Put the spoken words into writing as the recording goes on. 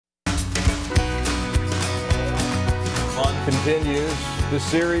continues. The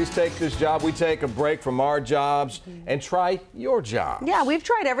series, Take This Job. We take a break from our jobs and try your job. Yeah, we've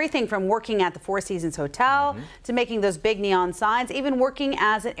tried everything from working at the Four Seasons Hotel to making those big neon signs, even working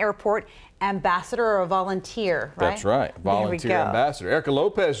as an airport ambassador or a volunteer, right? That's right, volunteer ambassador. Erika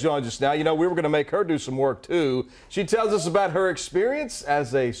Lopez joins us now. You know, we were going to make her do some work too. She tells us about her experience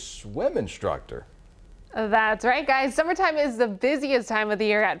as a swim instructor. That's right, guys. Summertime is the busiest time of the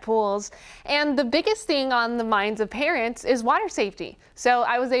year at pools, and the biggest thing on the minds of parents is water safety. So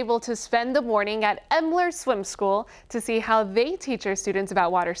I was able to spend the morning at Emler Swim School to see how they teach their students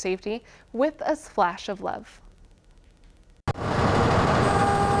about water safety with a splash of love. Who's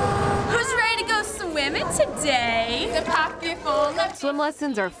ready to go swimming today? The pocket full of swim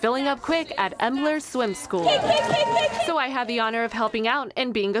lessons are filling up quick at Emler Swim School. So I had the honor of helping out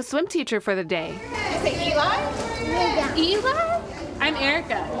and being a swim teacher for the day. Is it Eli? Yeah. Eli? I'm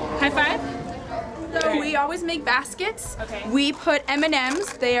Erika. High five. So we always make baskets. Okay. We put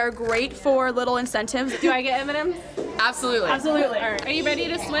M&Ms. They are great for little incentives. Do I get M&Ms? Absolutely. Absolutely. All right. Are you ready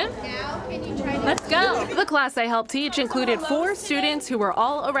to swim? Let's go. The class I helped teach included 4 students who were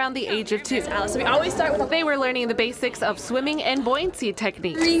all around the age of 2. So we always start with They were learning the basics of swimming and buoyancy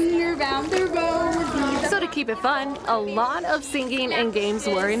techniques. ring around the road. So to keep it fun, a lot of singing and games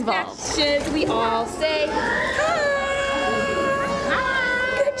were involved. Should we all say hi?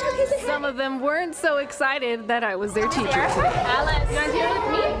 Good job, Izzy. Some of them weren't so excited that I was their teacher today. Alice, you want to do it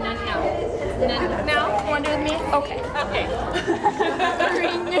with me? No. You want to do it with me? Okay.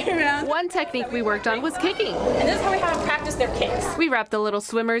 Ring around. One technique we worked on was kicking. And this is how we have them practice their kicks. We wrapped the little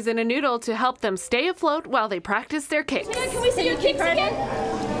swimmers in a noodle to help them stay afloat while they practice their kicks. Can we see your kicks again?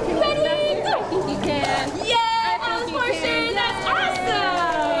 Ready? Go. I think you can. Yeah, Alice portion. That's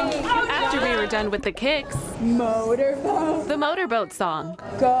awesome. After we were done with the kicks, Motorboat. the motorboat song.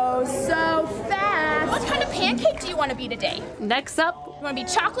 Go so fast. What kind of pancake do you want to be today? Next up, You want to be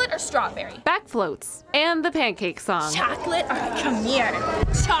chocolate or strawberry? back floats and the pancake song. Chocolate? All right, come here.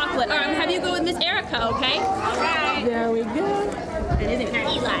 Chocolate. All right, I'm going to have you go with Miss Erika, okay? All right. There we go. And isn't it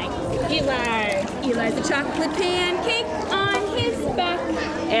Eli? Eli's a chocolate pancake on his back.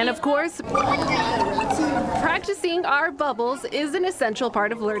 And of course, practicing our bubbles is an essential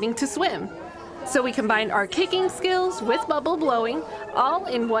part of learning to swim. So we combined our kicking skills with bubble blowing, all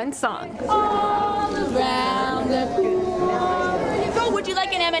in one song. All around the pool. There you go. Would you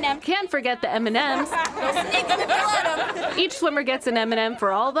like an M&M? Can't forget the M&Ms. Go sneak them and fill out them. Each swimmer gets an M&M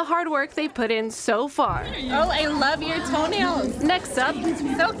for all the hard work they've put in so far. Oh, I love your toenails. Next up,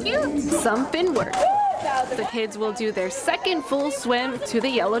 So cute. some fin work. The kids will do their second full swim to the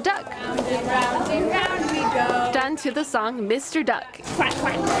yellow duck. Round and round we go. Done to the song Mr. Duck. Quack,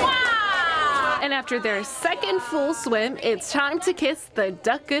 quack. Wow! And after their second full swim, it's time to kiss the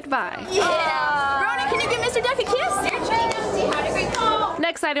duck goodbye. Yeah! Brody, can you give Mr. Duck a kiss?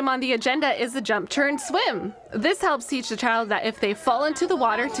 Next item on the agenda is the jump, turn, swim. This helps teach the child that if they fall into the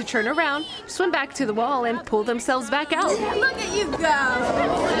water to turn around, swim back to the wall and pull themselves back out. Look at you go.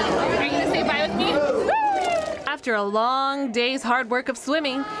 Are you going to say bye with me? After a long day's hard work of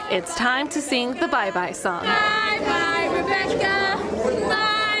swimming, it's time to sing the bye-bye song. Bye-bye, Rebecca.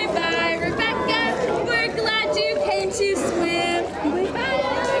 Bye-bye, Rebecca. We're glad you came to swim. Bye-bye.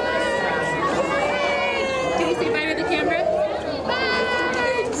 Can you say bye to the camera?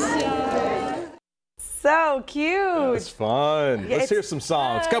 So cute. It's fun. Let's hear some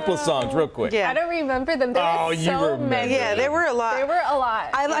songs. Couple of songs real quick. Yeah. I don't remember them. There Oh, were you so remember. many. Yeah, there were a lot. There were a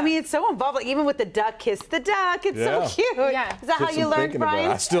lot. I mean, it's so involved. Like, even with the duck, kiss the duck. It's so cute. Yeah. Is that how Did you some learned, thinking about it.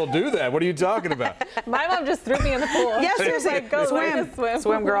 Brian? I still do that. What are you talking about? My mom just threw me in the pool. Yes, She was seriously. like, go learn to swim.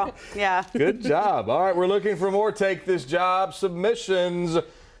 Swim, girl. Yeah. Good job. All right, we're looking for more Take This Job submissions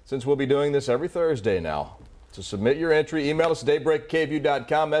since we'll be doing this every Thursday now. To submit your entry, email us at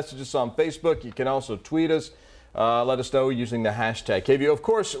daybreak@kvu.com, message us on Facebook. You can also tweet us. Let us know using the hashtag KVUE. Of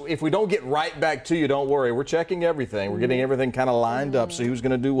course, if we don't get right back to you, don't worry. We're checking everything. We're getting everything kind of lined up, see who's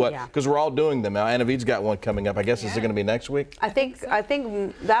going to do what, because we're all doing them now. Annavid's got one coming up. I guess is it going to be next week? I think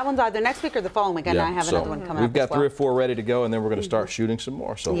that one's either next week or the following week, and I have another one coming up. We've got as well. 3 or 4 ready to go, and then we're going to start shooting some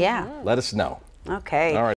more. So let us know. Okay. All right.